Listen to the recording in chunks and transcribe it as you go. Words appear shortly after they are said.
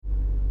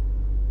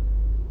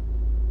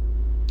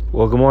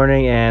Well, good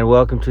morning and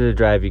welcome to the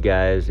drive, you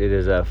guys. It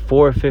is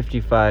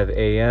 4:55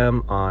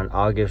 a.m. on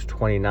August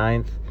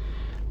 29th.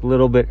 A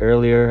little bit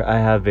earlier, I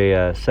have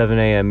a 7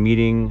 a.m.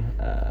 meeting,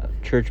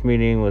 church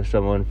meeting with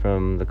someone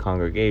from the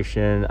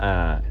congregation.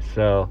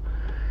 So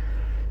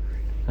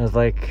I was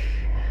like,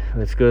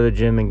 let's go to the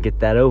gym and get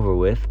that over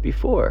with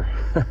before.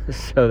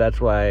 So that's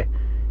why,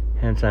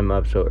 hence I'm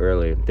up so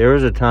early. There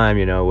was a time,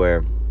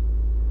 where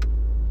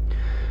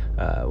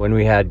when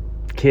we had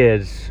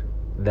kids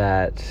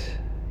that...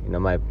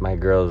 our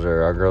girls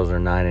are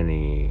 9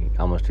 and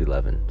almost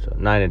 11, so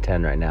 9 and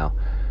 10 right now,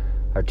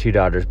 our two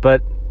daughters.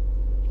 But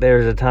there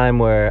was a time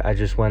where I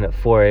just went at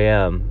 4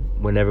 a.m.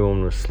 when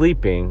everyone was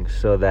sleeping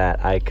so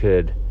that I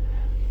could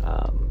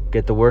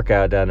get the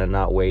workout done and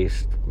not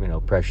waste,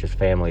 precious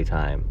family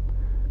time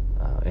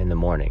in the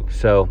morning.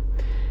 So,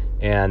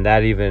 and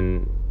that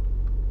even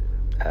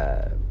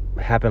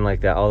happened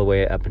like that all the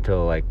way up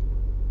until like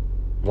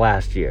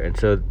last year. And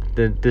so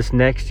this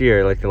next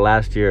year, like the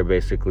last year,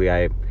 basically,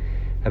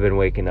 I've been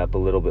waking up a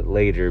little bit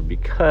later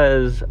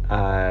because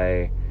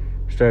I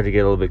started to get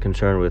a little bit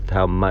concerned with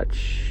how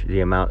much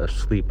the amount of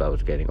sleep I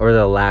was getting, or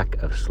the lack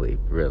of sleep,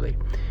 really.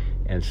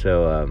 And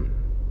so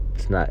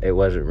it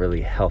wasn't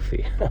really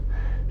healthy.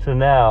 So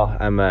now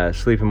I'm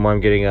sleeping more. I'm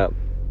getting up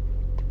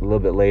a little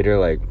bit later,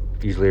 like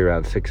usually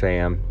around 6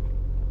 a.m.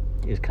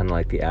 is kind of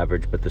like the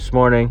average. But this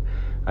morning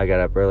I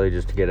got up early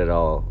just to get it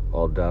all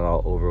done,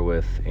 all over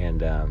with, and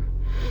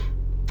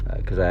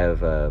because I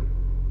have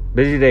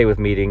busy day with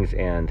meetings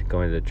and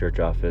going to the church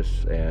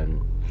office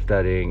and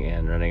studying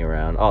and running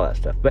around, all that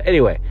stuff. But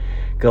anyway,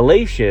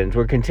 Galatians,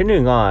 we're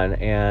continuing on,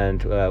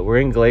 and we're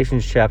in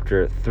Galatians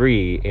chapter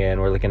 3,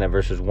 and we're looking at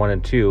verses 1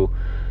 and 2,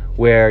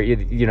 where,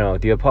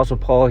 the Apostle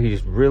Paul,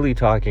 he's really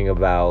talking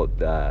about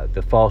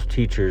the false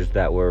teachers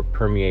that were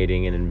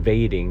permeating and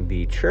invading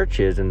the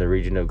churches in the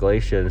region of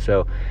Galatia. And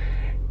so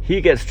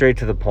he gets straight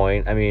to the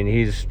point. I mean,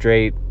 he's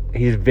straight.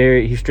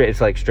 It's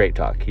like straight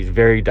talk. He's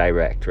very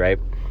direct, right?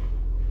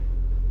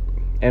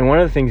 And one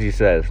of the things he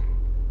says,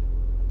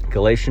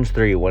 Galatians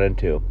 3, 1 and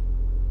 2,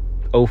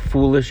 "O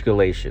foolish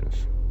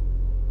Galatians,"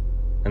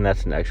 and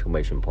that's an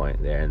exclamation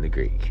point there in the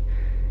Greek.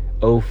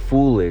 "O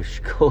foolish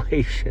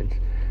Galatians,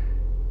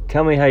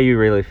 tell me how you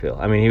really feel."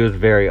 I mean, he was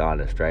very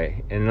honest,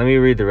 right? And let me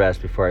read the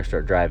rest before I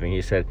start driving.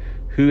 He said,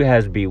 "Who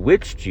has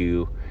bewitched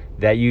you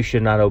that you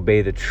should not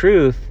obey the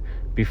truth,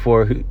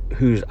 before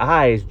whose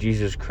eyes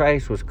Jesus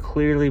Christ was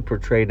clearly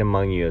portrayed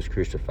among you as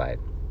crucified?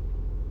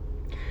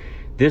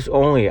 This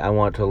only I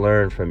want to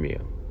learn from you.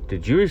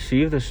 Did you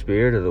receive the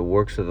Spirit of the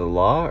works of the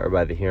law, or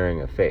by the hearing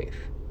of faith?"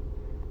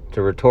 It's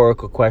a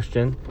rhetorical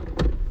question.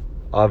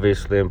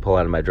 Obviously, I'm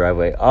pulling out of my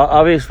driveway.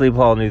 Obviously,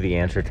 Paul knew the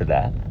answer to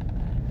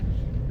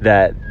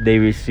that they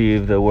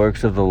received the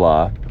works of the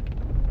law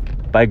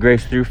by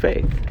grace through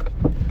faith,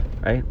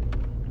 right?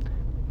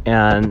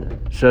 And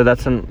so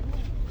that's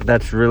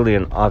really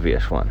an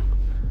obvious one.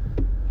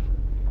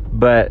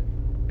 But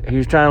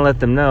he's trying to let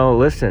them know,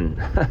 listen,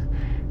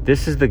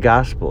 this is the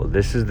gospel.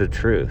 This is the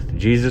truth.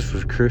 Jesus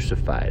was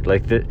crucified.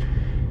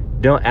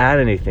 Don't add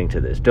anything to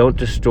this. Don't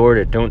distort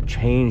it. Don't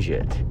change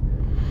it.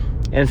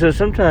 And so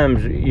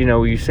sometimes,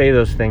 you say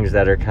those things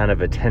that are kind of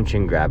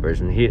attention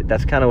grabbers. And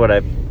that's kind of what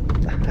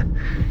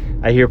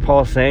I hear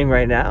Paul saying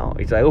right now.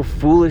 He's like, "Oh,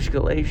 foolish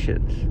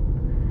Galatians."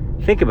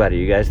 Think about it,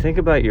 you guys. Think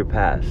about your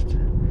past.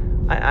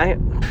 I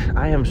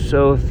am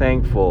so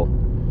thankful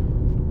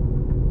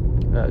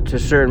to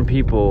certain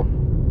people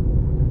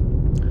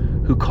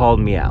who called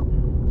me out.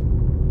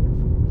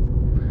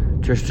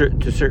 To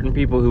certain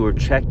people who were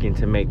checking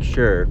to make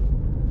sure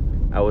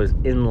I was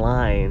in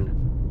line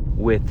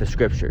with the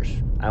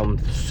scriptures. I'm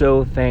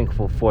so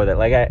thankful for that.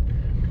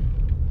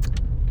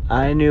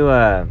 I knew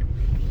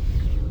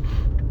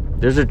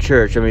there's a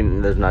church. I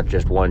mean, there's not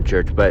just one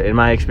church, but in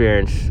my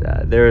experience,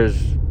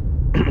 there's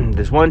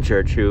this one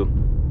church who,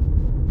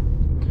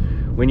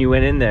 when you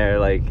went in there,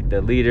 like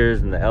the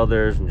leaders and the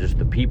elders and just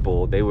the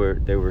people, they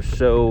were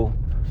so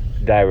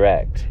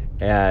direct.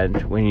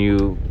 And when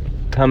you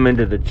come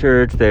into the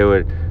church,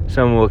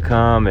 someone would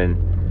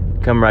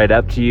come right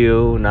up to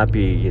you, not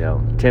be,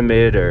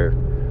 timid or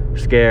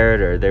scared,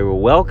 or they were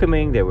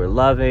welcoming, they were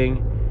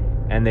loving,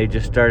 and they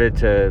just started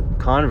to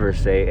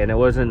conversate. And it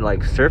wasn't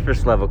like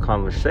surface level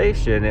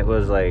conversation. It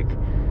was like,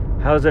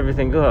 "How's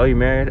everything going? Oh, you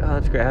married? Oh,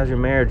 that's great. How's your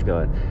marriage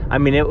going?" I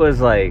mean, it was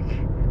like,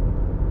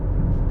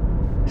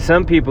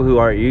 some people who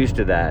aren't used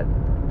to that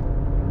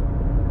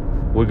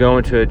would go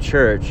into a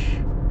church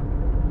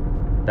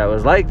that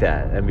was like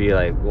that and be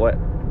like, "What?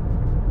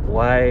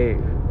 Why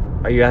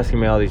are you asking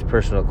me all these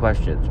personal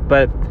questions?"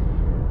 But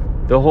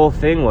the whole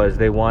thing was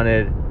they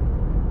wanted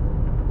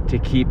to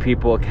keep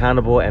people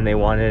accountable, and they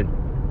wanted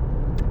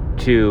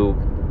to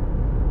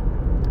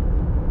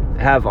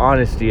have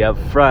honesty up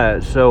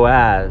front so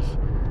as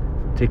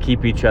to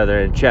keep each other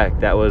in check.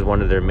 That was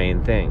one of their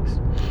main things.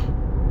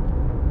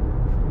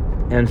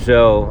 And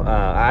so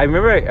I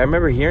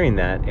remember hearing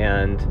that,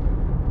 and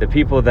the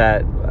people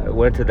that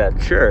went to that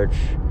church,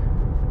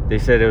 they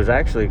said it was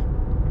actually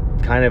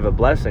kind of a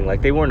blessing.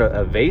 Like, they weren't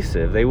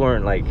evasive. They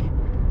weren't like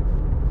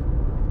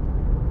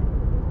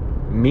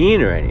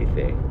mean or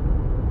anything,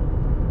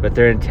 but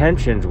their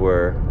intentions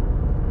were,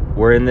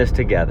 we're in this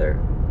together,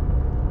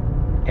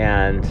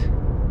 and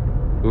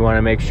we want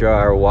to make sure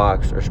our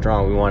walks are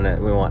strong. We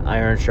want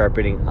iron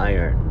sharpening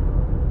iron.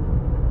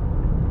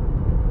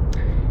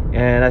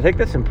 And I think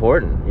that's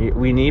important.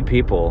 We need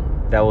people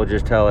that will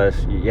just tell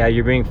us, yeah,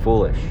 you're being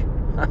foolish.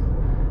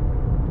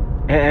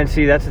 and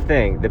see, that's the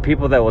thing. The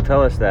people that will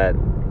tell us that,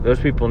 those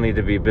people need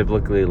to be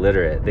biblically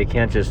literate. They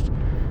can't just,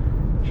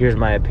 here's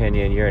my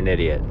opinion, you're an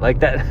idiot. Like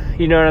that,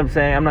 you know what I'm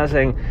saying? I'm not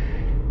saying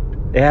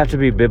they have to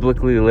be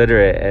biblically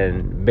literate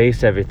and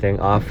base everything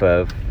off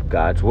of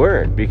God's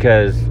word,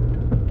 because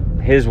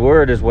his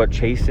word is what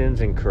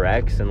chastens and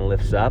corrects and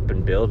lifts up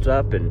and builds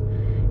up,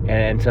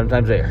 and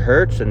sometimes it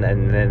hurts and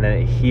then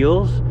it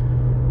heals.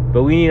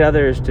 But we need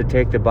others to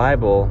take the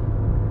Bible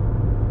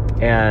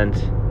and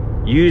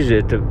use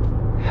it to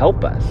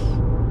help us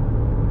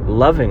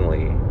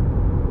lovingly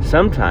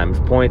sometimes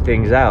point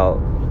things out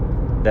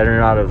that are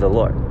not of the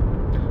Lord.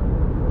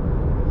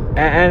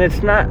 And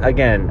it's not,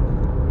 again,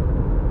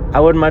 I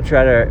would much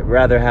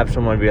rather have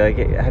someone be like,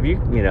 hey, have you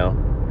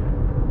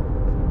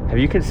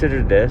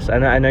considered this?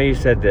 I know you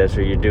said this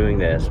or you're doing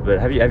this, but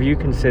have you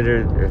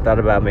considered or thought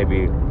about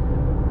maybe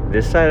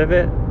this side of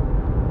it?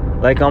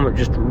 Like I'm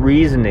just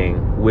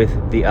reasoning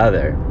with the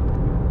other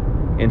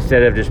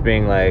instead of just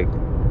being like,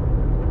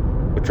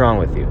 what's wrong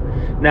with you?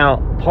 Now,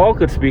 Paul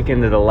could speak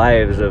into the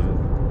lives of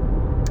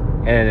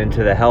and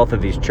into the health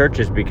of these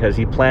churches because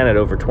he planted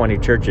over 20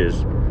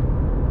 churches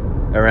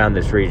around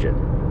this region.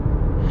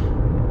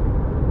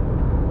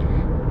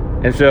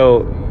 And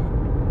so,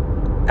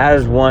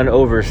 as one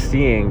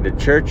overseeing the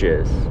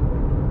churches,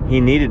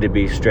 he needed to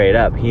be straight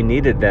up. He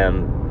needed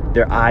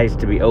their eyes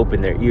to be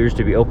open, their ears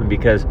to be open,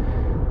 because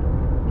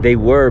they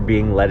were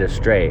being led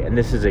astray. And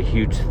this is a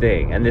huge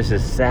thing. And this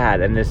is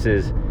sad. And this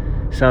is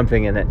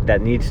something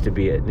that needed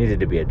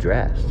to be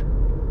addressed.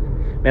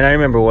 Man, I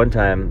remember one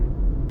time,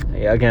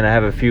 again, I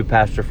have a few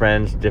pastor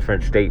friends,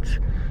 different states,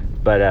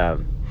 but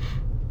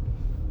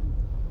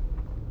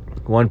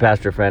one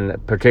pastor friend,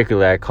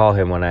 particularly, I call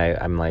him when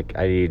I'm like,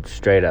 I need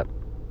straight.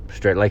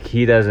 Like,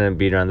 he doesn't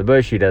beat around the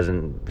bush, he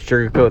doesn't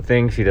sugarcoat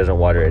things, he doesn't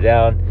water it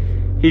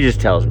down, he just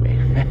tells me.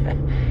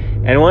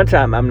 And one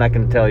time, I'm not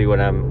going to tell you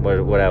what I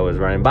was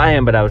running by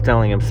him, but I was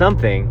telling him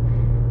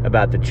something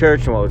about the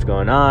church and what was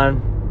going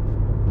on,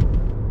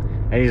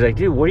 and he's like,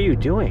 dude, what are you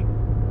doing?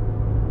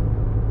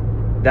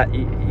 That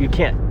you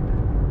can't.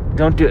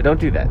 Don't do it. Don't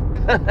do that.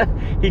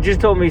 He just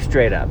told me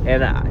straight up.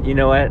 And you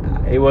know what?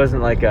 It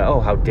wasn't like,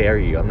 oh, how dare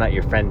you? I'm not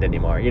your friend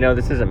anymore.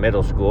 This isn't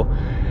middle school.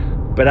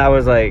 But I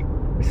was like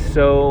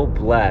so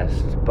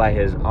blessed by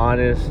his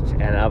honest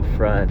and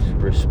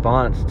upfront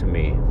response to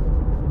me.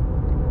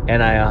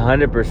 And I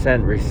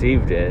 100%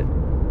 received it.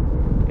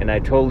 And I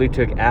totally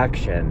took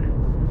action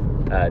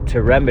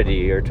to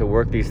remedy or to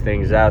work these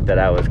things out that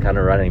I was kind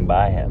of running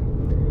by him.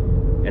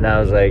 And I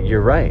was like,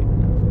 you're right.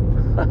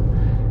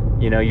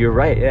 You're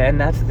right. And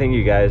that's the thing,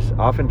 you guys.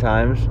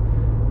 Oftentimes,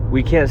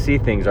 we can't see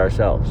things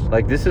ourselves.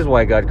 Like, this is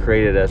why God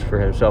created us for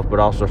himself, but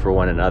also for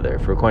one another.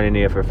 For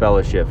koinonia, for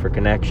fellowship, for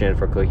connection,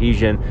 for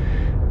cohesion,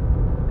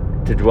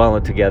 to dwell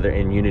together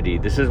in unity.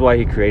 This is why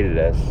he created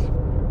us.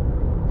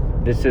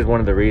 This is one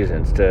of the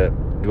reasons, to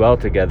dwell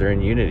together in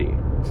unity.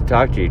 To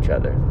talk to each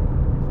other.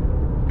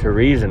 To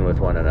reason with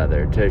one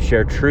another. To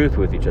share truth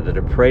with each other.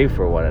 To pray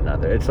for one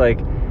another. It's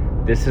like,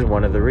 this is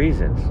one of the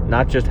reasons.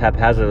 Not just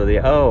haphazardly,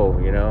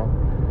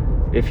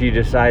 if you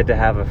decide to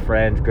have a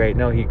friend, great.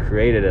 No, he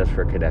created us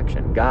for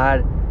connection.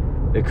 God,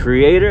 the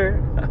Creator,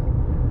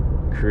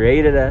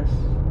 created us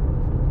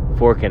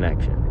for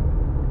connection.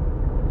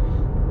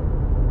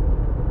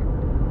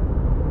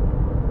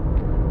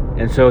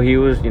 And so he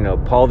was,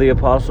 Paul the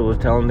Apostle was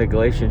telling the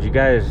Galatians, you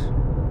guys,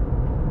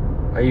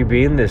 are you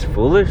being this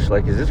foolish?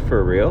 Like, is this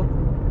for real?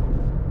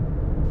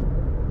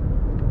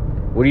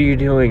 What are you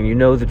doing? You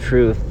know the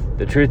truth.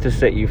 The truth has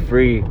set you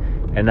free,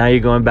 and now you're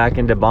going back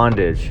into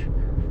bondage.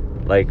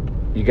 Like,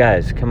 you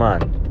guys, come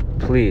on,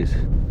 please,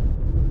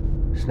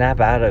 snap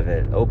out of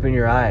it, open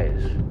your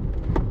eyes.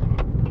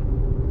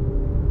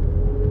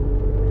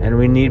 And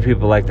we need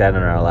people like that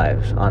in our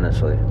lives,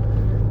 honestly,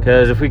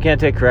 because if we can't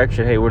take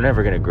correction, hey, we're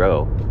never going to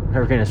grow,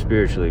 never going to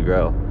spiritually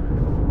grow.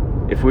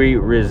 If we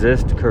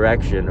resist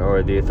correction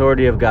or the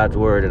authority of God's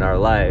word in our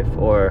life,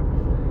 or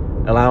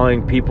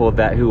allowing people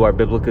who are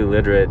biblically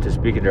literate to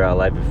speak into our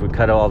life, if we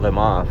cut all them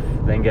off,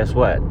 then guess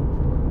what?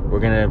 We're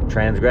going to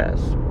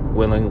transgress.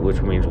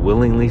 Which means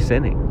willingly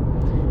sinning.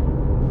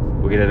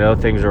 We're going to know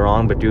things are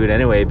wrong, but do it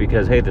anyway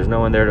because, hey, there's no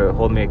one there to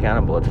hold me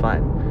accountable. It's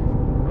fine.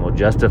 And we'll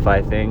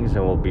justify things,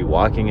 and we'll be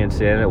walking in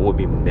sin, and we'll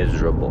be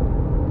miserable.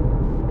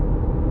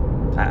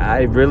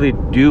 I really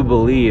do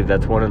believe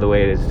that's one of the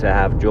ways to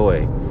have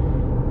joy,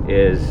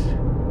 is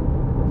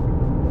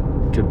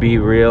to be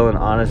real and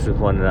honest with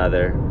one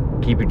another,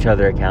 keep each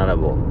other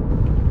accountable.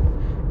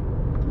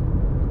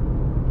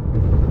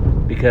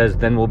 Because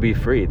then we'll be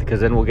free.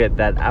 Because then we'll get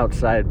that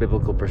outside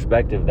biblical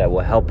perspective that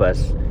will help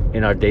us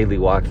in our daily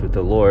walks with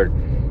the Lord.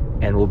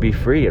 And we'll be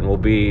free, and we'll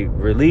be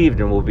relieved,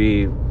 and we'll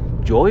be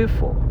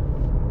joyful.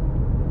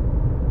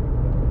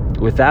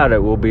 Without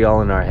it, we'll be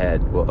all in our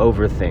head. We'll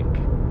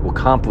overthink. We'll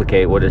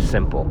complicate what is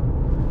simple.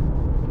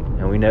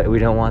 And we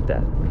don't want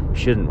that. We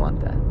shouldn't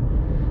want that.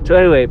 So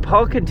anyway,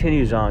 Paul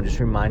continues on, just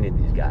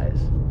reminding these guys,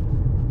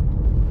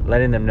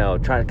 letting them know,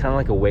 kind of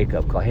like a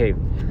wake-up call. Hey,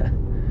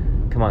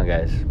 come on,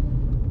 guys.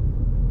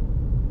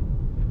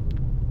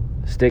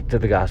 Stick to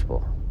the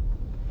gospel.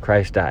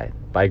 Christ died.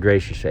 By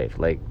grace you're saved.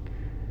 Like,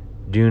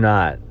 do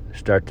not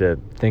start to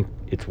think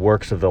it's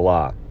works of the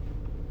law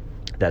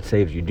that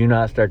saves you. Do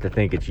not start to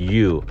think it's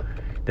you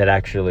that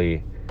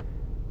actually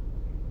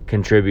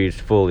contributes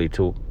fully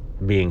to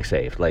being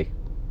saved. Like,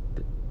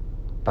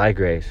 by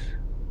grace,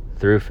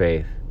 through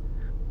faith,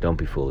 don't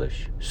be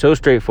foolish. So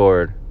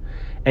straightforward.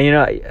 And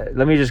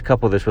let me just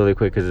couple this really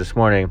quick, because this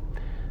morning,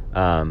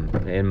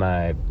 in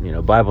my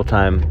Bible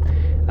time,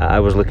 I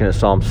was looking at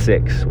Psalm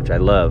 6, which I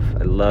love.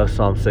 I love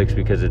Psalm 6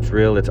 because it's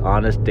real, it's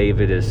honest.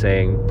 David is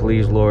saying,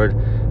 please, Lord,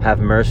 have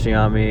mercy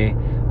on me.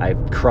 I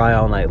cry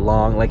all night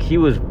long. Like, he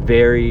was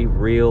very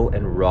real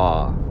and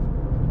raw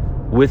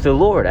with the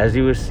Lord as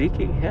he was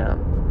seeking him.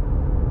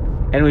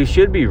 And we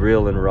should be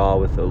real and raw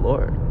with the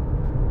Lord.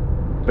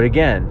 But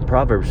again,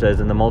 Proverbs says,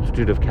 in the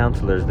multitude of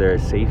counselors there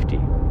is safety.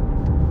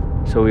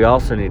 So we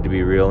also need to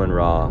be real and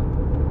raw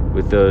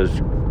with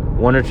those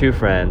one or two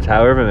friends,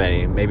 however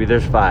many. Maybe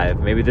there's 5.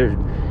 Maybe there's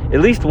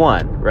at least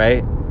one,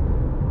 right?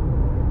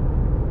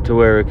 To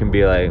where it can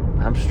be like,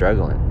 I'm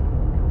struggling.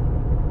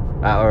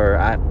 Or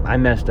I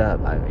messed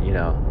up.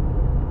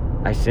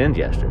 I sinned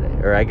yesterday.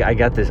 Or I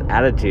got this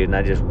attitude and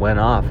I just went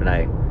off and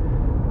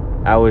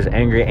I was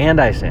angry and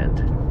I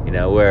sinned.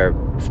 Where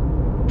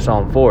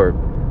Psalm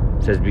 4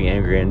 says, be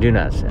angry and do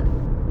not sin.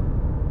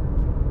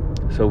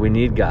 So we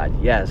need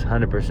God, yes,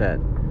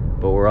 100%.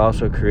 But we're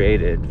also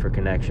created for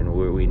connection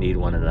where we need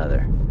one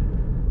another.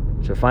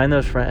 So find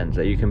those friends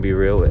that you can be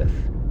real with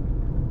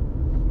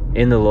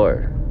in the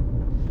Lord.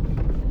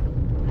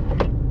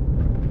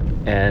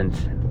 And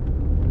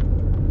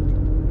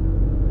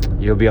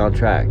you'll be on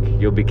track.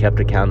 You'll be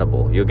kept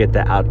accountable. You'll get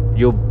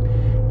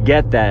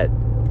that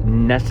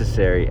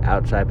necessary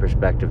outside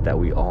perspective that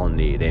we all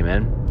need.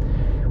 Amen.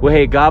 Well,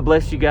 hey, God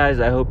bless you guys.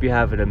 I hope you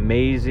have an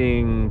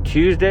amazing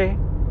Tuesday,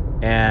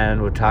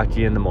 and we'll talk to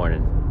you in the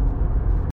morning.